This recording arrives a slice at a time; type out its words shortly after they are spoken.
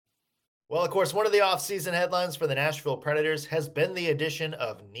Well, of course, one of the offseason headlines for the Nashville Predators has been the addition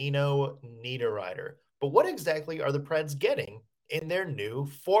of Nino Niederreiter. But what exactly are the Preds getting in their new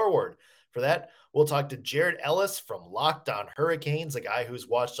forward? For that, we'll talk to Jared Ellis from Locked On Hurricanes, a guy who's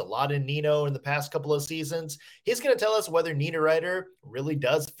watched a lot of Nino in the past couple of seasons. He's going to tell us whether Niederreiter really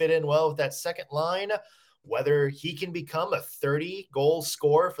does fit in well with that second line, whether he can become a 30-goal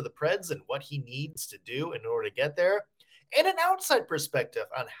scorer for the Preds and what he needs to do in order to get there, and an outside perspective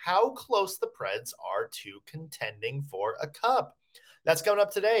on how close the Preds are to contending for a cup. That's coming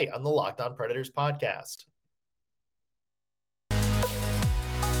up today on the Locked On Predators podcast.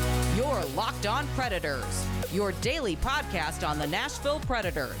 Your Locked On Predators, your daily podcast on the Nashville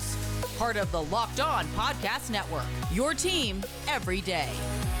Predators. Part of the Locked On Podcast Network, your team every day.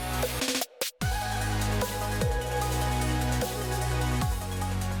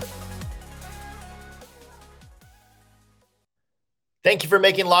 Thank you for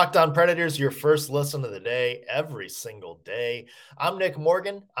making Locked On Predators your first listen of the day every single day. I'm Nick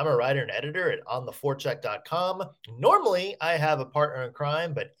Morgan. I'm a writer and editor at ontheforecheck.com. Normally, I have a partner in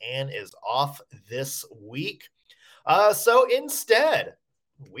crime, but Ann is off this week. So instead,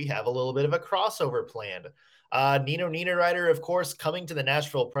 we have a little bit of a crossover planned. Nino Niederreiter, of course, coming to the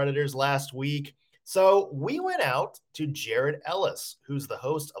Nashville Predators last week. So we went out to Jared Ellis, who's the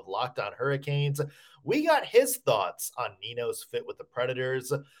host of Locked On Hurricanes. We got his thoughts on Nino's fit with the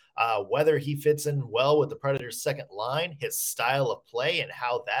Predators, whether he fits in well with the Predators' second line, his style of play, and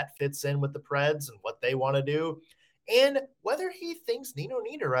how that fits in with the Preds and what they want to do, and whether he thinks Nino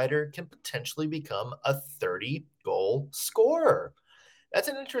Niederreiter can potentially become a 30-goal scorer. That's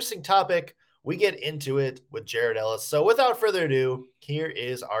an interesting topic. We get into it with Jared Ellis. So without further ado, here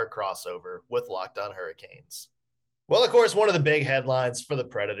is our crossover with Locked On Hurricanes. Well, of course, one of the big headlines for the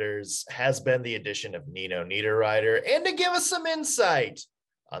Predators has been the addition of Nino Niederreiter. And to give us some insight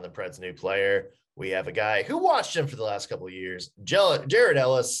on the Preds' new player, we have a guy who watched him for the last couple of years, Jared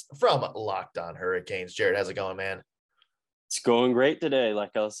Ellis from Locked On Hurricanes. Jared, how's it going, man? It's going great today.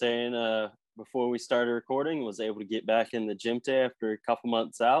 Like I was saying before we started recording, was able to get back in the gym today after a couple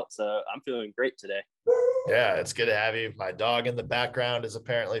months out. So I'm feeling great today. Yeah, it's good to have you. My dog in the background is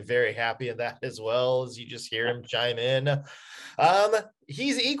apparently very happy in that as well, as you just hear him chime in.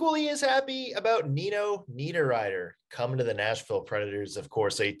 He's equally as happy about Nino Niederreiter coming to the Nashville Predators. Of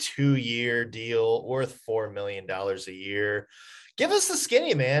course, a 2-year deal worth $4 million a year. Give us the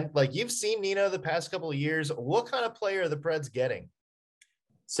skinny, man. Like, you've seen Nino the past couple of years. What kind of player are the Preds getting?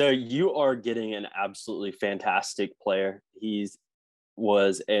 So you are getting an absolutely fantastic player.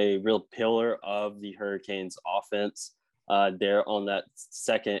 Was a real pillar of the Hurricanes offense there on that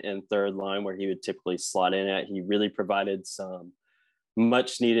second and third line where he would typically slot in at. He really provided some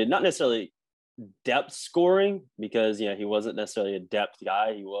much needed, not necessarily depth scoring, because, he wasn't necessarily a depth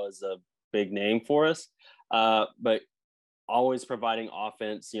guy. He was a big name for us, but always providing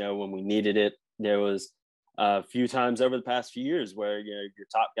offense, when we needed it. There was a few times over the past few years where your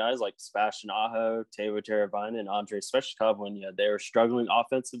top guys like Sebastian Aho, Teuvo Teravainen, and Andrei Svechnikov, when they were struggling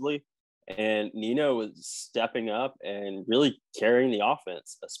offensively, and Nino was stepping up and really carrying the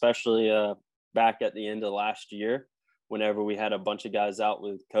offense, especially back at the end of last year, whenever we had a bunch of guys out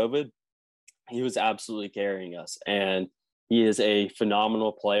with COVID. He was absolutely carrying us, and he is a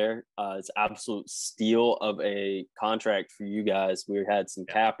phenomenal player. It's absolute steal of a contract for you guys. We had some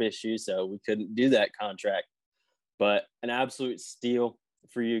cap issues, so we couldn't do that contract. But an absolute steal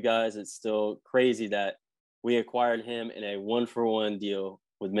for you guys. It's still crazy that we acquired him in a 1-for-1 deal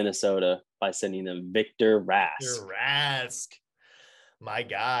with Minnesota by sending them Victor Rask. Victor Rask. My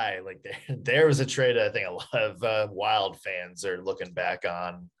guy. Like, there was a trade I think a lot of Wild fans are looking back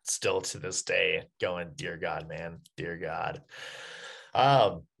on still to this day, going, dear God, man, dear God.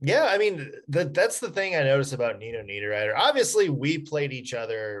 Yeah, I mean, that's the thing I noticed about Nino Niederreiter. Obviously, we played each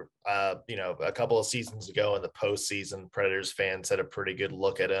other, a couple of seasons ago in the postseason. Predators fans had a pretty good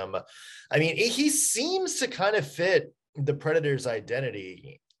look at him. I mean, he seems to kind of fit the Predators'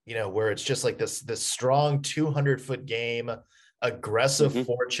 identity, where it's just like this strong 200-foot game, aggressive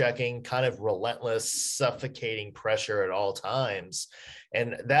forechecking, kind of relentless, suffocating pressure at all times.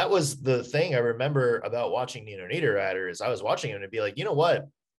 And that was the thing I remember about watching Nino Niederreiter is I was watching him and be like, you know what?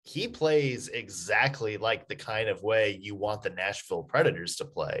 He plays exactly like the kind of way you want the Nashville Predators to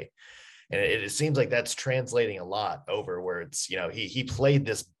play. And it seems like that's translating a lot over where it's, he played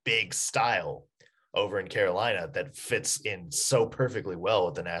this big style over in Carolina that fits in so perfectly well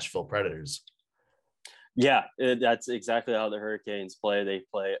with the Nashville Predators. Yeah, that's exactly how the Hurricanes play. They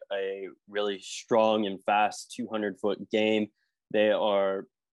play a really strong and fast 200-foot game. They are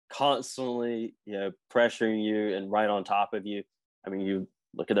constantly, pressuring you and right on top of you. I mean, you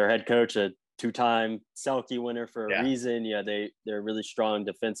look at their head coach, a 2-time Selke winner for a Yeah. reason. Yeah, they're a really strong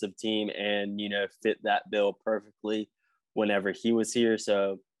defensive team, and fit that bill perfectly whenever he was here.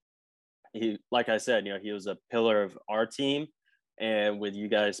 So he, like I said, he was a pillar of our team, and with you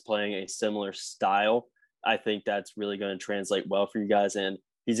guys playing a similar style, I think that's really going to translate well for you guys. And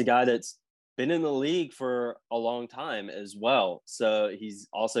he's a guy that's been in the league for a long time as well. So he's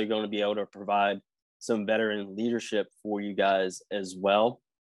also going to be able to provide some veteran leadership for you guys as well,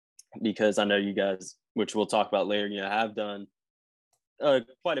 because I know you guys, which we'll talk about later, have done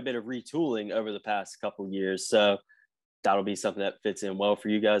quite a bit of retooling over the past couple of years. So that'll be something that fits in well for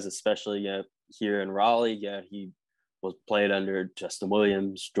you guys, especially here in Raleigh. Yeah, he was played under Justin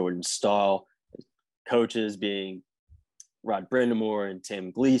Williams, Jordan Stahl, coaches being Rod Brindamore and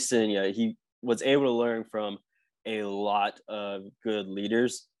Tim Gleason. He was able to learn from a lot of good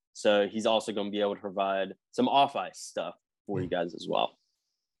leaders. So he's also going to be able to provide some off-ice stuff for you guys as well.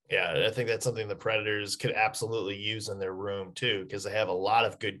 Yeah, I think that's something the Predators could absolutely use in their room too, because they have a lot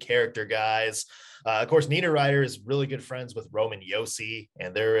of good character guys. Of course, Niederreiter is really good friends with Roman Josi,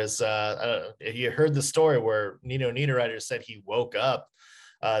 and there is you heard the story where Nino Niederreiter said he woke up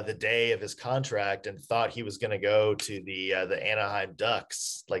the day of his contract and thought he was going to go to the Anaheim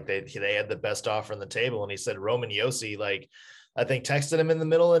Ducks. Like they had the best offer on the table, and he said Roman Josi, like, I think, texted him in the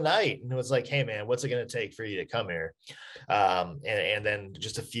middle of the night and was like, "Hey man, what's it going to take for you to come here?" And then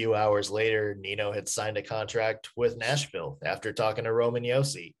just a few hours later, Nino had signed a contract with Nashville after talking to Roman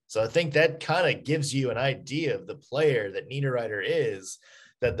Josi. So I think that kind of gives you an idea of the player that Niederreiter is,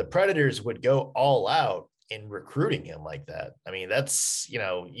 that the Predators would go all out in recruiting him like that. I mean, that's,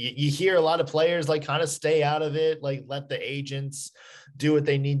 you hear a lot of players like kind of stay out of it, like let the agents do what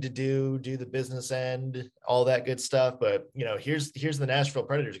they need to do the business end, all that good stuff. But, here's the Nashville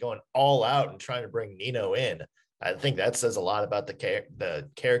Predators going all out and trying to bring Nino in. I think that says a lot about the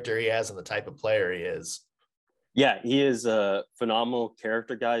character he has and the type of player he is. Yeah, he is a phenomenal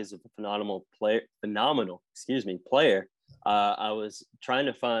character guy. He's a phenomenal player. I was trying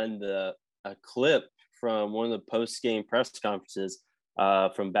to find a clip from one of the post-game press conferences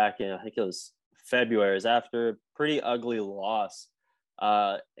from back in, I think it was February. It was after a pretty ugly loss.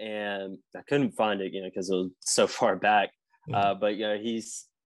 And I couldn't find it, because it was so far back. But,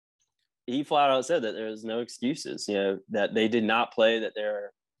 he flat out said that there's no excuses, that they did not play, that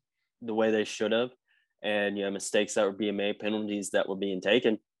they're the way they should have. And, mistakes that were being made, penalties that were being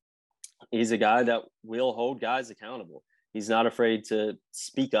taken. He's a guy that will hold guys accountable. He's not afraid to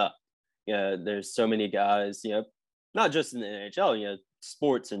speak up. There's so many guys, not just in the NHL,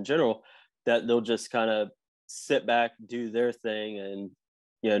 sports in general, that they'll just kind of sit back, do their thing,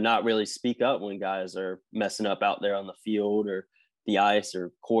 and, not really speak up when guys are messing up out there on the field or the ice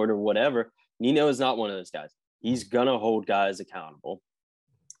or court or whatever. Nino is not one of those guys. He's going to hold guys accountable.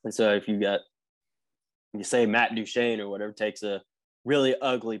 And so if you say Matt Duchene or whatever takes a really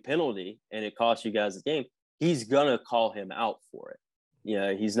ugly penalty and it costs you guys a game, he's going to call him out for it.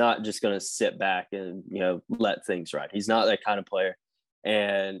 He's not just going to sit back and, let things ride. He's not that kind of player.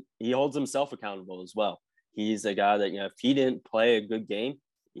 And he holds himself accountable as well. He's a guy that, if he didn't play a good game,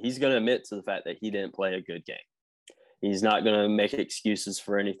 he's going to admit to the fact that he didn't play a good game. He's not going to make excuses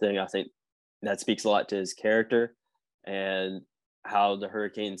for anything. I think that speaks a lot to his character and how the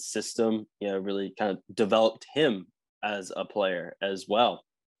Hurricanes system, really kind of developed him as a player as well.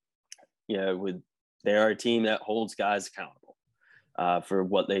 They are a team that holds guys accountable for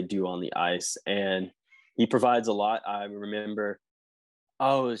what they do on the ice. And he provides a lot. I remember, it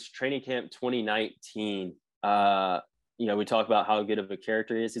was training camp 2019. We talk about how good of a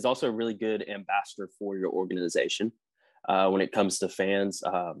character he is. He's also a really good ambassador for your organization when it comes to fans.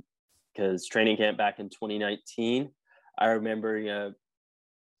 Because training camp back in 2019, I remember,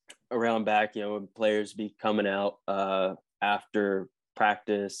 around back, when players be coming out after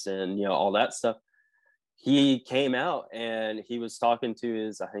practice and, all that stuff. He came out and he was talking to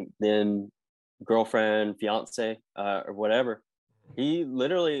his, I think, then girlfriend, fiance, or whatever. He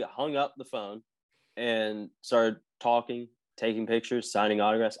literally hung up the phone and started talking, taking pictures, signing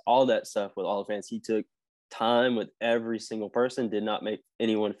autographs, all that stuff with all the fans. He took time with every single person, did not make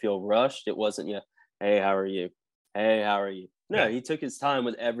anyone feel rushed. It wasn't, hey, how are you? Hey, how are you? No, he took his time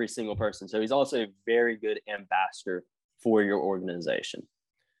with every single person. So he's also a very good ambassador for your organization.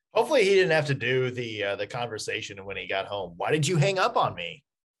 Hopefully he didn't have to do the conversation when he got home. Why did you hang up on me?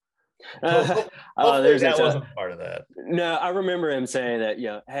 Hopefully that wasn't part of that. No, I remember him saying that,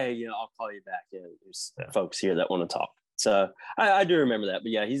 hey, I'll call you back. There's folks here that want to talk. So I do remember that.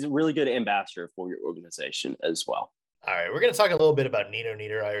 But yeah, he's a really good ambassador for your organization as well. All right, we're going to talk a little bit about Nino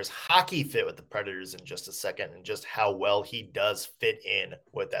Niederreyer's hockey fit with the Predators in just a second and just how well he does fit in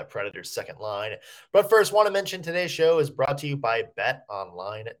with that Predators second line. But first, want to mention today's show is brought to you by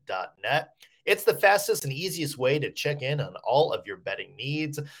betonline.net. It's the fastest and easiest way to check in on all of your betting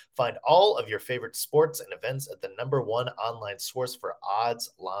needs. Find all of your favorite sports and events at the #1 online source for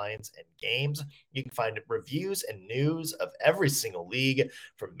odds, lines, and games. You can find reviews and news of every single league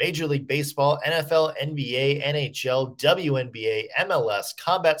from Major League Baseball, NFL, NBA, NHL, WNBA, MLS,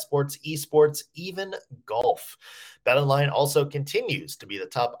 combat sports, esports, even golf. BetOnline also continues to be the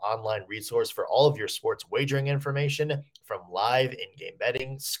top online resource for all of your sports wagering information, from live in-game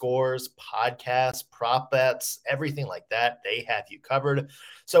betting, scores, podcasts, prop bets, everything like that. They have you covered.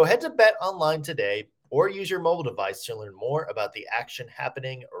 So head to BetOnline today or use your mobile device to learn more about the action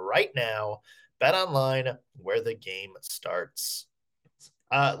happening right now. BetOnline, where the game starts.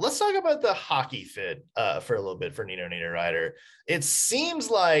 Let's talk about the hockey fit for a little bit for Nino Niederreiter. It seems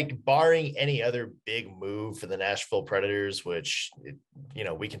like, barring any other big move for the Nashville Predators, which,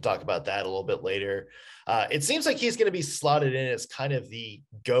 we can talk about that a little bit later, it seems like he's going to be slotted in as kind of the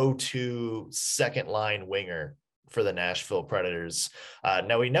go-to second line winger for the Nashville Predators.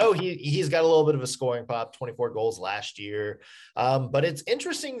 Now we know he's got a little bit of a scoring pop, 24 goals last year. But it's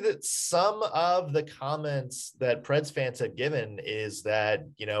interesting that some of the comments that Preds fans have given is that,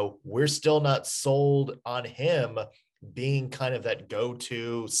 we're still not sold on him being kind of that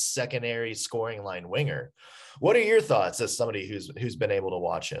go-to secondary scoring line winger. What are your thoughts as somebody who's been able to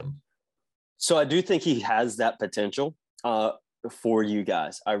watch him? So I do think he has that potential. For you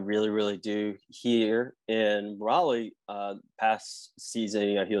guys, I really, really do. Here in Raleigh, past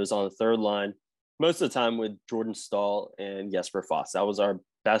season, he was on the third line most of the time with Jordan Staal and Jesper Fast. That was our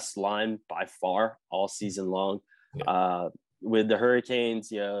best line by far all season long. Yeah. With the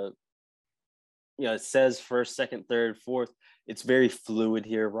Hurricanes, it says first, second, third, fourth. It's very fluid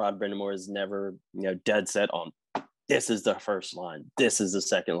here. Rod Brind'Amour is never, dead set on this is the first line, this is the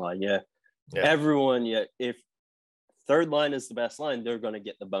second line. Yeah. Everyone, if third line is the best line, they're going to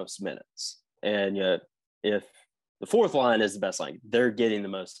get the most minutes. And if the fourth line is the best line, they're getting the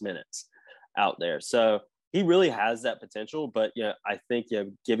most minutes out there. So he really has that potential. But I think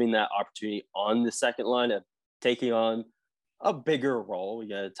giving that opportunity on the second line of taking on a bigger role,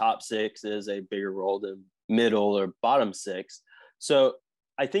 top six is a bigger role than middle or bottom six. So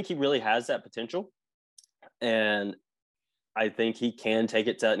I think he really has that potential. And I think he can take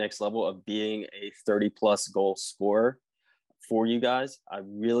it to that next level of being a 30-plus goal scorer for you guys. I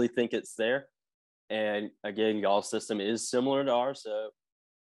really think it's there. And again, y'all's system is similar to ours. So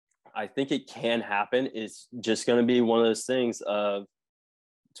I think it can happen. It's just going to be one of those things of,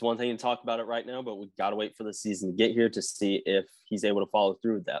 it's one thing to talk about it right now, but we've got to wait for the season to get here to see if he's able to follow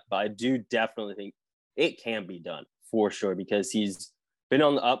through with that. But I do definitely think it can be done for sure, because he's been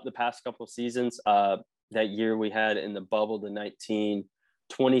on the up the past couple of seasons. That year we had in the bubble, the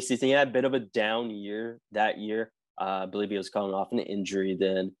 1920 season, he had a bit of a down year that year. I believe he was coming off an injury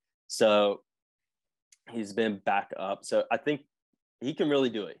then. So he's been back up. So I think he can really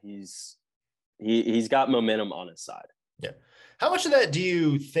do it. He's got momentum on his side. Yeah. How much of that do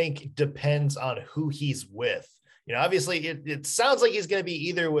you think depends on who he's with? Obviously it sounds like he's going to be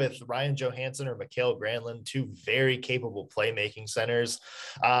either with Ryan Johansson or Mikael Granlund, two very capable playmaking centers.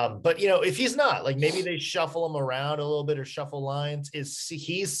 But if he's not, like, maybe they shuffle him around a little bit or shuffle lines. Is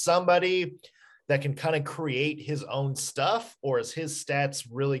he's somebody that can kind of create his own stuff, or is his stats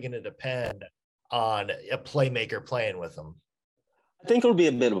really going to depend on a playmaker playing with him? I think it'll be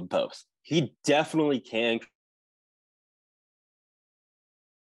a bit of both. He definitely can.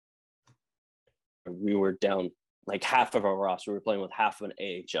 We were down like half of our roster. We were playing with half of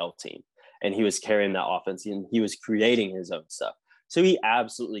an AHL team, and he was carrying that offense, and he was creating his own stuff. So he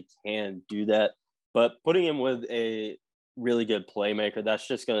absolutely can do that. But putting him with a really good playmaker, that's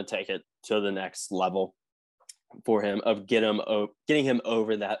just going to take it to the next level for him of getting him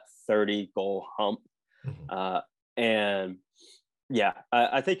over that 30-goal hump. Mm-hmm. And yeah,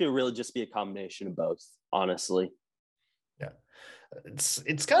 I think it would really just be a combination of both, honestly. Yeah.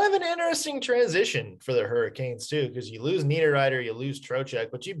 It's kind of an interesting transition for the Hurricanes too, because you lose Niederreiter, you lose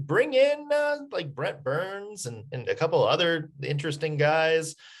Trocheck, but you bring in like Brent Burns and a couple other interesting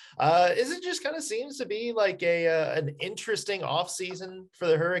guys. Is it just kind of seems to be like an interesting offseason for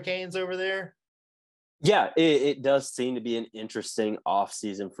the Hurricanes over there? Yeah, it does seem to be an interesting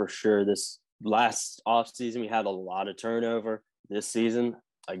offseason for sure. This last offseason, we had a lot of turnover. This season,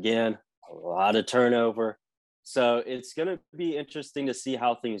 again, a lot of turnover. So it's going to be interesting to see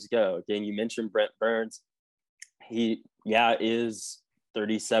how things go. Again, you mentioned Brent Burns. He, is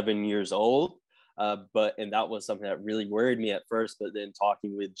 37 years old. And that was something that really worried me at first. But then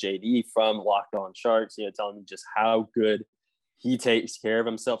talking with JD from Locked On Sharks, telling me just how good he takes care of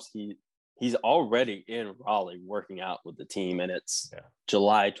himself. He's already in Raleigh working out with the team, and it's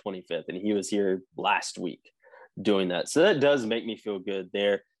July 25th, and he was here last week doing that. So that does make me feel good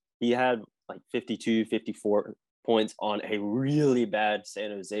there. He had like 52, 54 points on a really bad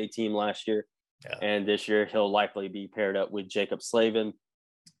San Jose team last year. Yeah. And this year he'll likely be paired up with Jacob Slavin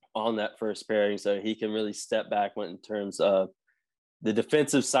on that first pairing. So he can really step back in terms of the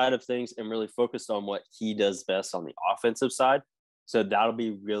defensive side of things and really focus on what he does best on the offensive side. So that'll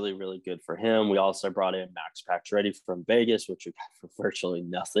be really, really good for him. We also brought in Max Pacioretty from Vegas, which we got for virtually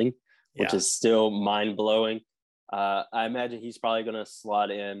nothing, which is still mind blowing. I imagine he's probably going to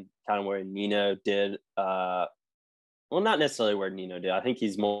slot in kind of where Nino did. Well, not necessarily where Nino did. I think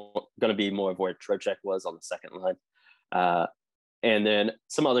he's going to be more of where Trocheck was on the second line. And then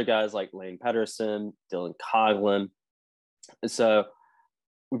some other guys like Lane Pedersen, Dylan Coghlan. So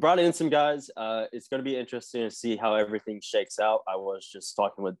we brought in some guys. It's going to be interesting to see how everything shakes out. I was just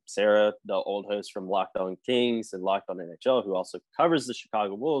talking with Sarah, the old host from Locked On Kings and Locked On NHL, who also covers the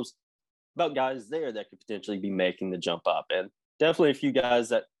Chicago Wolves, about guys there that could potentially be making the jump up. And definitely a few guys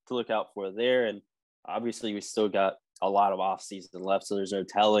that to look out for there. And obviously we still got a lot of offseason left, so there's no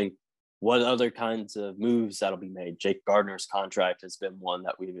telling what other kinds of moves that'll be made. Jake Gardner's contract has been one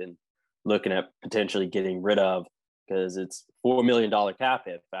that we've been looking at potentially getting rid of because it's $4 million cap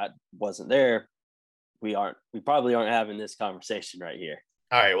hit. If that wasn't there, we probably aren't having this conversation right here.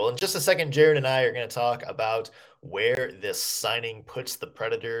 All right, well, in just a second, Jared and I are going to talk about where this signing puts the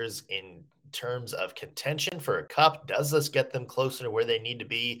Predators in terms of contention for a cup. Does this get them closer to where they need to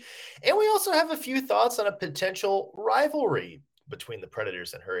be? And we also have a few thoughts on a potential rivalry between the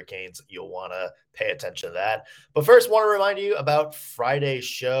Predators and Hurricanes. You'll want to pay attention to that. But first, want to remind you about Friday's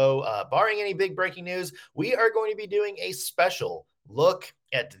show. Barring any big breaking news, we are going to be doing a special look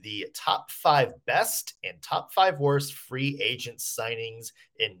at the top 5 best and top 5 worst free agent signings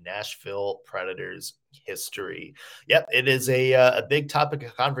in Nashville Predators history. Yep, it is a big topic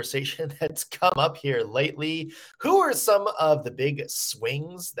of conversation that's come up here lately. Who are some of the big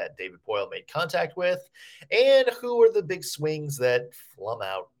swings that David Poile made contact with, and who are the big swings that flum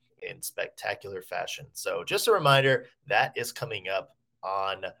out in spectacular fashion? So just a reminder, that is coming up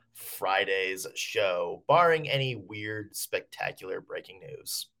on Friday's show, barring any weird, spectacular breaking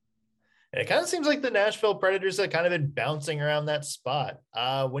news. And it kind of seems like the Nashville Predators have kind of been bouncing around that spot.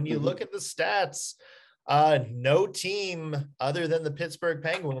 When you look at the stats, no team other than the Pittsburgh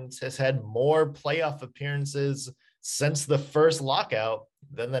Penguins has had more playoff appearances since the first lockout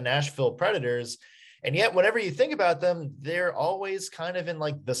than the Nashville Predators. And yet, whenever you think about them, they're always kind of in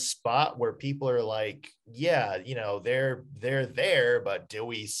like the spot where people are like, yeah, they're there, but do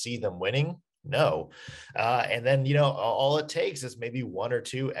we see them winning? No. And then, all it takes is maybe 1 or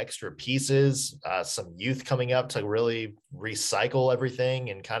 2 extra pieces, some youth coming up to really recycle everything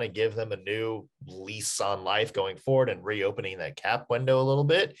and kind of give them a new lease on life going forward and reopening that cap window a little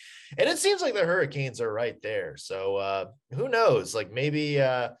bit. And it seems like the Hurricanes are right there. So who knows? Like maybe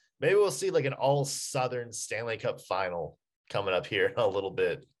we'll see like an all-Southern Stanley Cup final coming up here in a little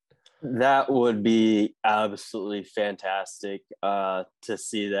bit. That would be absolutely fantastic to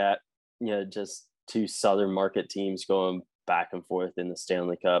see that, just 2 Southern market teams going back and forth in the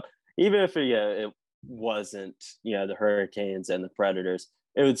Stanley Cup. Even if it wasn't, the Hurricanes and the Predators,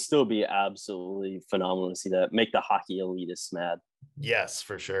 it would still be absolutely phenomenal to see that. Make the hockey elitists mad. Yes,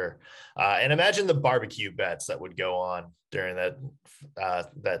 for sure. And imagine the barbecue bets that would go on during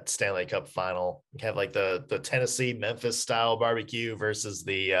that Stanley Cup final. You have like the Tennessee Memphis style barbecue versus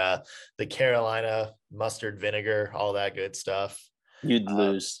the Carolina mustard vinegar, all that good stuff. You'd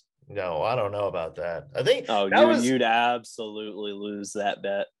lose. No, I don't know about that. I think you'd absolutely lose that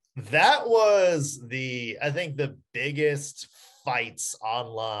bet. That was I think the biggest fights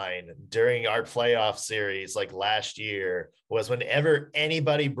online during our playoff series like last year was whenever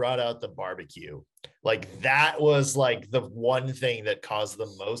anybody brought out the barbecue. Like that was like the one thing that caused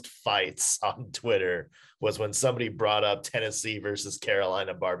the most fights on Twitter was when somebody brought up Tennessee versus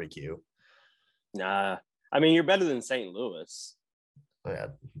Carolina barbecue. Nah, I mean, you're better than St. Louis. Yeah.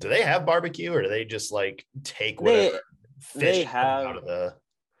 Do they have barbecue or do they just like take whatever fish out of the...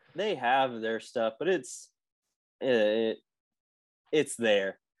 They have their stuff, but it's there.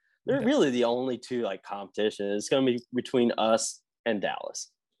 They're really the only 2 like competition. It's going to be between us and Dallas.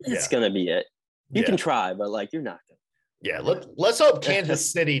 It's going to be it. You can try, but like you're not going to. Yeah, let's hope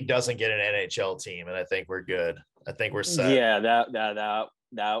Kansas City doesn't get an NHL team, and I think we're good. I think we're set. Yeah,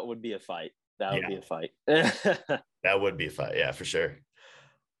 that would be a fight. That would be a fight. That would be a fight. Yeah, for sure.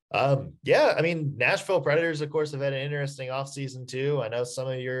 Yeah, I mean, Nashville Predators, of course, have had an interesting offseason too. I know some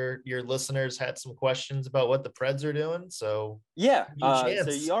of your listeners had some questions about what the Preds are doing, so Yeah. give you a So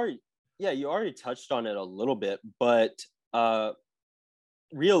chance. you already touched on it a little bit, but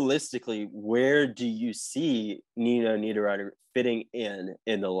realistically, where do you see Nino Niederreiter fitting in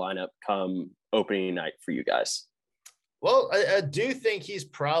the lineup come opening night for you guys? Well, I do think he's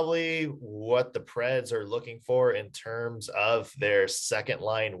probably what the Preds are looking for in terms of their second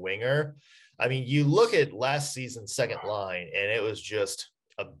line winger. I mean, you look at last season's second line, and it was just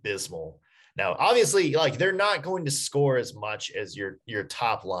abysmal. Now, obviously, like they're not going to score as much as your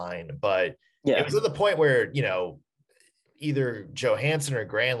top line, but it Yeah. was at the point where either Johansson or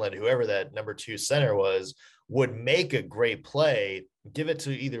Granlund, whoever that number 2 center was, would make a great play, give it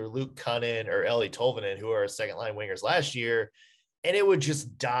to either Luke Cunnin or Ellie Tolvanen, who are second line wingers last year, and it would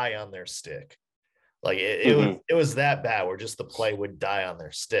just die on their stick. Like it was that bad where just the play would die on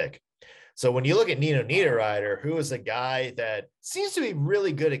their stick. So when you look at Nino Niederreiter, who is a guy that seems to be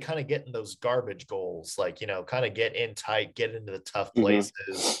really good at kind of getting those garbage goals, like, kind of get in tight, get into the tough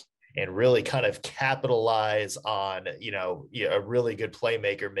places, and really kind of capitalize on, a really good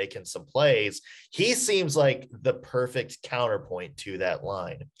playmaker making some plays. He seems like the perfect counterpoint to that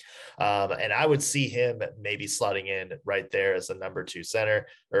line. And I would see him maybe slotting in right there as the number 2 center,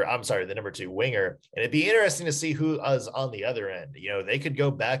 or I'm sorry, the number 2 winger. And it'd be interesting to see who is on the other end. They could go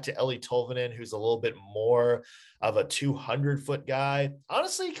back to Ellie Tolvanen, who's a little bit more of a 200-foot guy.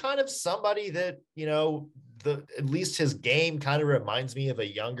 Honestly, kind of somebody that, at least his game kind of reminds me of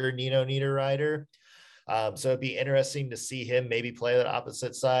a younger Nino Niederreiter. So it'd be interesting to see him maybe play that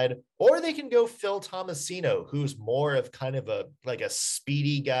opposite side, or they can go Phil Tomasino, who's more of kind of a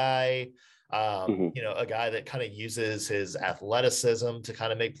speedy guy, a guy that kind of uses his athleticism to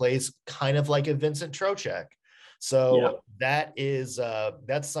kind of make plays, kind of like a Vincent Trocheck. So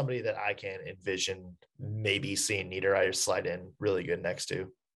that's somebody that I can envision maybe seeing Niederreiter slide in really good next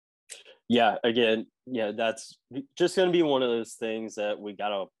to. Yeah, again, that's just going to be one of those things that we got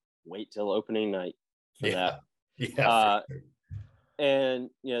to wait till opening night for that. Yeah. And,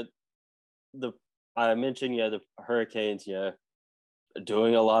 I mentioned, the Hurricanes,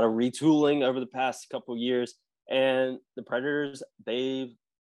 doing a lot of retooling over the past couple of years. And the Predators, they've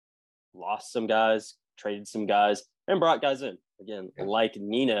lost some guys, traded some guys, and brought guys in, again, like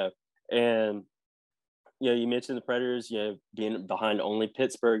Nino. And, you mentioned the Predators, being behind only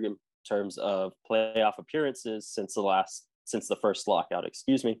Pittsburgh in terms of playoff appearances since the first lockout,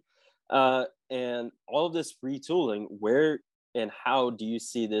 and all of this retooling, where and how do you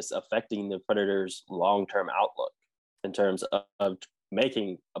see this affecting the Predators' long-term outlook in terms of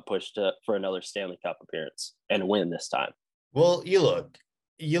making a push for another Stanley Cup appearance and win this time? Well, you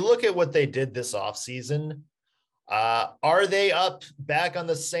look at what they did this offseason. Are they up back on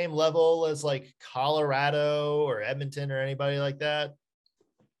the same level as like Colorado or Edmonton or anybody like that?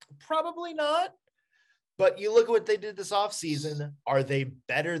 Probably not. But you look at what they did this offseason. Are they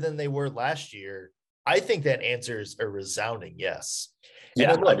better than they were last year? I think that answers a resounding yes.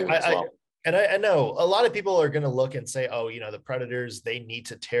 Yeah, and look, I do as well. I know a lot of people are going to look and say, oh, the Predators, they need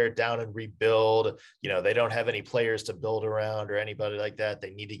to tear it down and rebuild. They don't have any players to build around or anybody like that.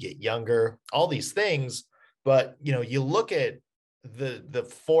 They need to get younger, all these things. But, you look at the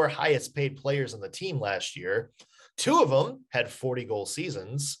 4 highest paid players on the team last year. 2 of them had 40-goal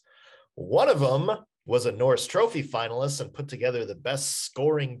seasons. One of them was a Norris Trophy finalist and put together the best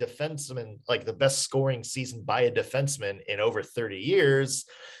scoring defenseman, like the best scoring season by a defenseman in over 30 years.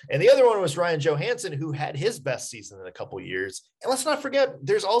 And the other one was Ryan Johansson, who had his best season in a couple of years. And let's not forget,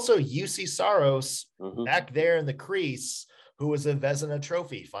 there's also UC Saros back there in the crease, who was a Vezina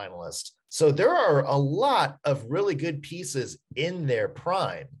Trophy finalist. So there are a lot of really good pieces in their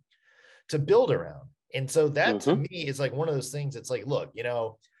prime to build around. And so that to me is like one of those things. It's like, look,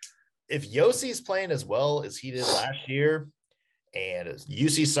 if Yossi's playing as well as he did last year, and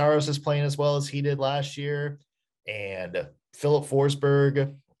UC Saros is playing as well as he did last year, and Philip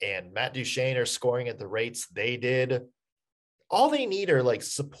Forsberg and Matt Duchene are scoring at the rates they did, all they need are like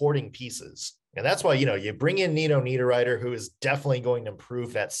supporting pieces. And that's why, you bring in Nino Niederreiter, who is definitely going to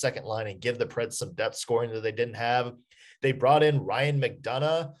improve that second line and give the Preds some depth scoring that they didn't have. They brought in Ryan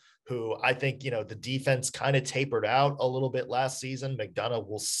McDonough, who I think, the defense kind of tapered out a little bit last season. McDonough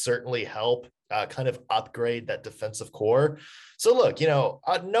will certainly help kind of upgrade that defensive core. So look,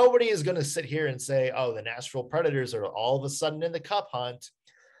 nobody is going to sit here and say, oh, the Nashville Predators are all of a sudden in the cup hunt.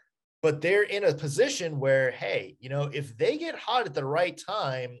 But they're in a position where, hey, if they get hot at the right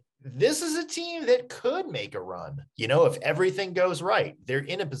time, this is a team that could make a run. If everything goes right, they're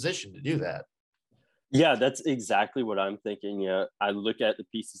in a position to do that. Yeah, that's exactly what I'm thinking. Yeah, I look at the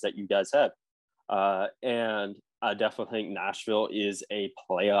pieces that you guys have, and I definitely think Nashville is a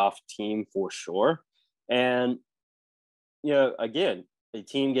playoff team for sure. And again, a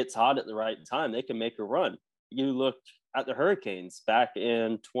team gets hot at the right time, they can make a run. You look at the Hurricanes back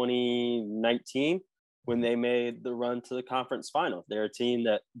in 2019 when they made the run to the conference final. They're a team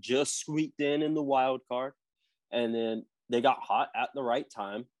that just squeaked in the wild card, and then they got hot at the right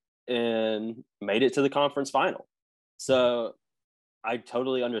time and made it to the conference final. So I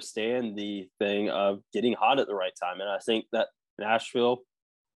totally understand the thing of getting hot at the right time. And I think that Nashville,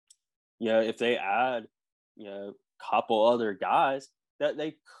 if they add, a couple other guys, that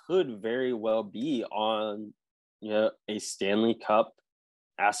they could very well be on, a Stanley Cup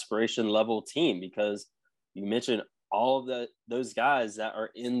aspiration level team, because you mentioned all of those guys that are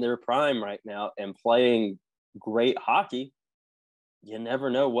in their prime right now and playing great hockey. You never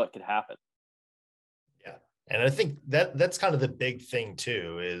know what could happen. Yeah. And I think that's kind of the big thing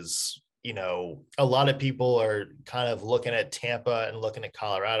too, is, a lot of people are kind of looking at Tampa and looking at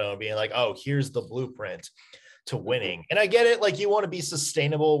Colorado and being like, oh, here's the blueprint to winning. And I get it. Like, you want to be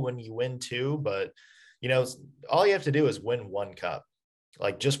sustainable when you win too, but all you have to do is win one cup.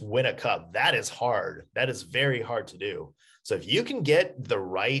 Like, just win a cup. That is hard. That is very hard to do. So if you can get the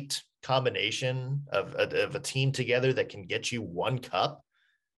right combination of a team together that can get you one cup,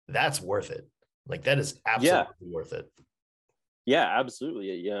 that's worth it. Like, that is absolutely worth it. Yeah, absolutely.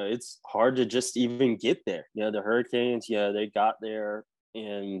 It's hard to just even get there. The Hurricanes, they got there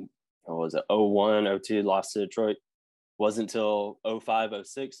in, what was it, 01, 02, lost to Detroit. Wasn't until 05,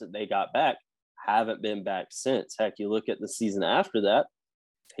 06 that they got back. Haven't been back since. Heck, you look at the season after that,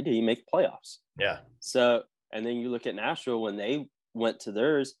 they didn't even make the playoffs. Yeah. So, and then you look at Nashville when they went to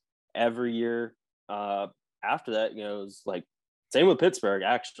theirs every year after that, it was like, same with Pittsburgh,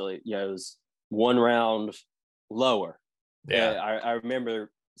 actually. It was one round lower. Yeah. I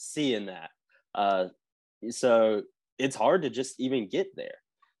remember seeing that. So it's hard to just even get there.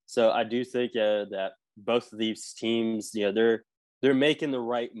 So I do think that both of these teams, they're making the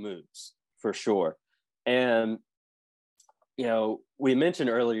right moves for sure. And, we mentioned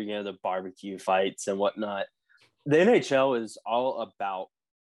earlier, the barbecue fights and whatnot. The NHL is all about,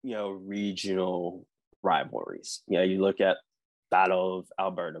 regional rivalries. You look at Battle of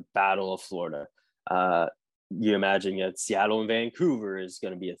Alberta, Battle of Florida. You imagine Seattle and Vancouver is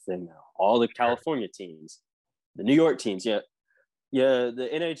going to be a thing now. All the California teams, the New York teams, the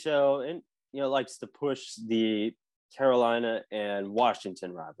NHL and likes to push the Carolina and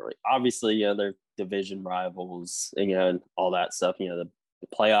Washington rivalry. Obviously, they're division rivals, and all that stuff. The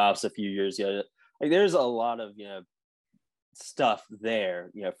playoffs a few years ago. Like, there's a lot of stuff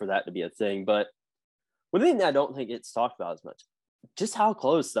there, for that to be a thing. But one thing that I don't think it's talked about as much, just how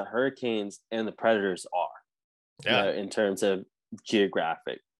close the Hurricanes and the Predators are. Yeah. In terms of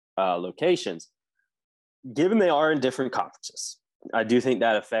geographic locations, given they are in different conferences, I do think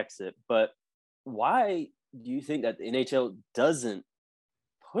that affects it. But why do you think that the NHL doesn't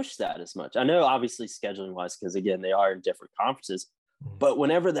push that as much? I know, obviously, scheduling wise, because again, they are in different conferences. But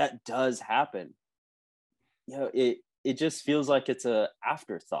whenever that does happen, it just feels like it's a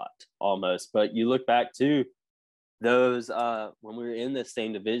afterthought almost. But you look back to those when we were in the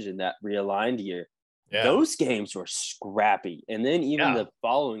same division that realigned year. Yeah. Those games were scrappy. And then even the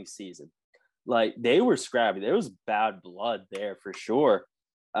following season, like, they were scrappy. There was bad blood there for sure.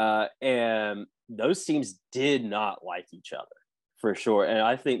 And those teams did not like each other for sure. And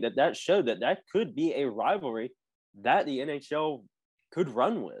I think that showed that could be a rivalry that the NHL could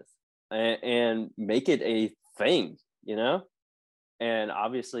run with and make it a thing, And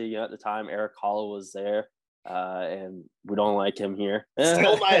obviously, at the time, Eric Holla was there. And we don't like him here.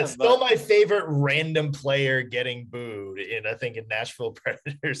 Still my favorite random player getting booed in Nashville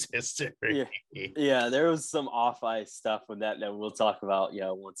Predators history. Yeah, there was some off ice stuff with that we'll talk about,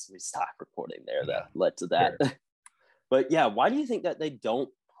 once we stop recording there that led to that. Sure. But why do you think that they don't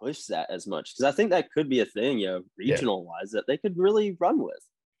push that as much? Because I think that could be a thing, regional wise, that they could really run with.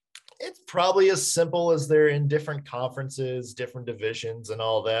 It's probably as simple as they're in different conferences, different divisions and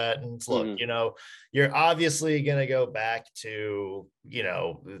all that. And look, you're obviously going to go back to, you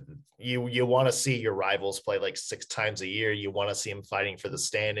want to see your rivals play like 6 times a year. You want to see them fighting for the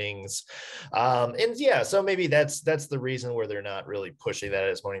standings. So maybe that's the reason where they're not really pushing that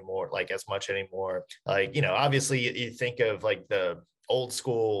as much anymore. Like, obviously you think of like the old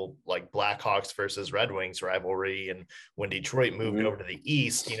school like Blackhawks versus Red Wings rivalry. And when Detroit moved over to the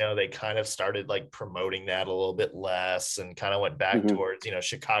East, they kind of started like promoting that a little bit less and kind of went back towards,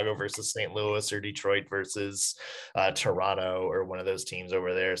 Chicago versus St. Louis or Detroit versus Toronto or one of those teams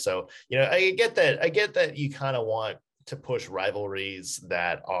over there. So, I get that you kind of want to push rivalries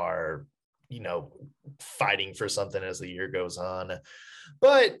that are, fighting for something as the year goes on.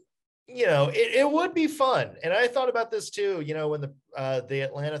 But it would be fun. And I thought about this too, when the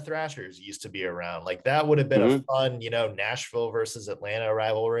Atlanta Thrashers used to be around, like that would have been a fun, Nashville versus Atlanta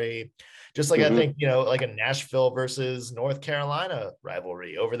rivalry. Just like I think, like a Nashville versus North Carolina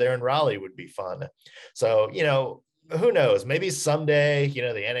rivalry over there in Raleigh would be fun. So, who knows? Maybe someday, the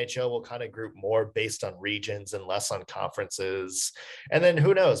NHL will kind of group more based on regions and less on conferences. And then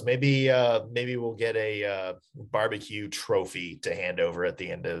who knows? Maybe we'll get a barbecue trophy to hand over at the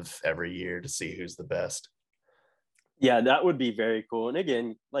end of every year to see who's the best. Yeah, that would be very cool. And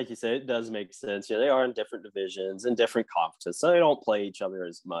again, like you said, it does make sense. They are in different divisions and different conferences, so they don't play each other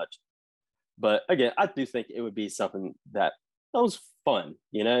as much. But again, I do think it would be something that was fun.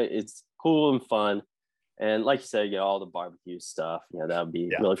 It's cool and fun. And like you said, all the barbecue stuff, that would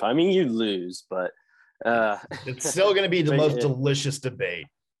be really fun. I mean, you lose, but it's still going to be the most delicious debate.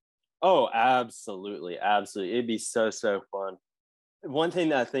 Oh, absolutely. Absolutely. It'd be so fun. One thing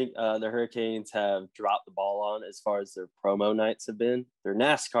that I think the Hurricanes have dropped the ball on as far as their promo nights have been, their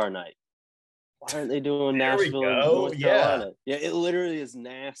NASCAR night. Why aren't they doing Nashville and North Carolina? Yeah, it literally is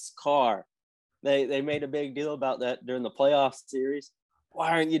NASCAR. They made a big deal about that during the playoff series. Why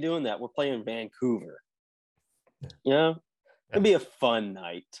aren't you doing that? We're playing Vancouver. It'd be a fun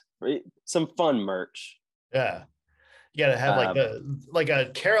night. Right? Some fun merch. Yeah. You got to have like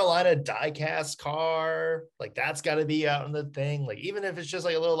a Carolina diecast car. Like that's got to be out in the thing. Like even if it's just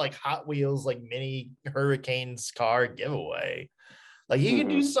like a little like Hot Wheels, like mini Hurricanes car giveaway. Like you can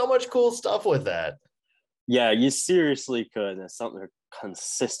do so much cool stuff with that. Yeah, you seriously could. That's something they're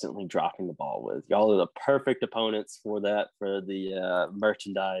consistently dropping the ball with. Y'all are the perfect opponents for that, for the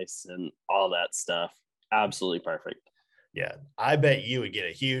merchandise and all that stuff. Absolutely perfect. Yeah, I bet you would get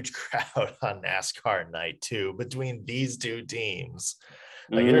a huge crowd on NASCAR night too between these two teams.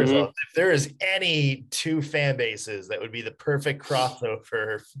 Like if there is any two fan bases that would be the perfect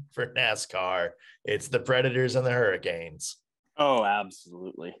crossover for NASCAR, it's the Predators and the Hurricanes. Oh,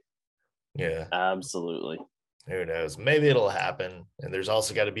 absolutely. Yeah, absolutely. Who knows? Maybe it'll happen. And there's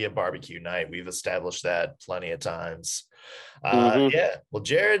also got to be a barbecue night. We've established that plenty of times. Yeah. Well,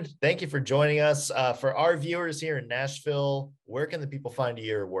 Jared, thank you for joining us. For our viewers here in Nashville, where can the people find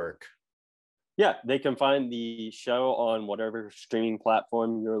your work? Yeah, they can find the show on whatever streaming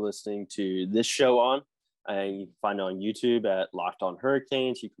platform you're listening to this show on. And you can find it on YouTube at Locked On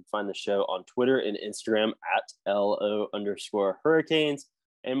Hurricanes. You can find the show on Twitter and Instagram at LO_Hurricanes.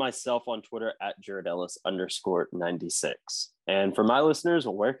 And myself on Twitter at Jared Ellis _96. And for my listeners,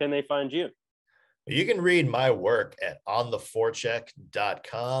 where can they find you? You can read my work at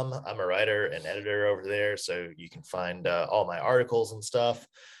ontheforecheck.com. I'm a writer and editor over there, so you can find all my articles and stuff.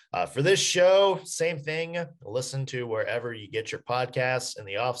 For this show, same thing. Listen to wherever you get your podcasts. In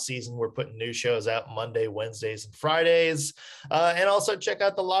the off season, we're putting new shows out Monday, Wednesdays, and Fridays. And also check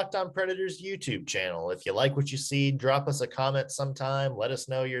out the Locked On Predators YouTube channel. If you like what you see, drop us a comment sometime. Let us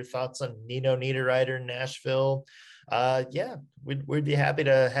know your thoughts on Nino Niederreiter in Nashville. Yeah, we'd be happy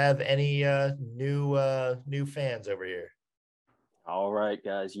to have any new fans over here. All right,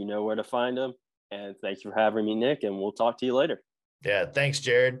 guys, you know where to find them. And thanks for having me, Nick, and we'll talk to you later. Yeah, thanks,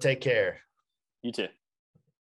 Jared. Take care. You too.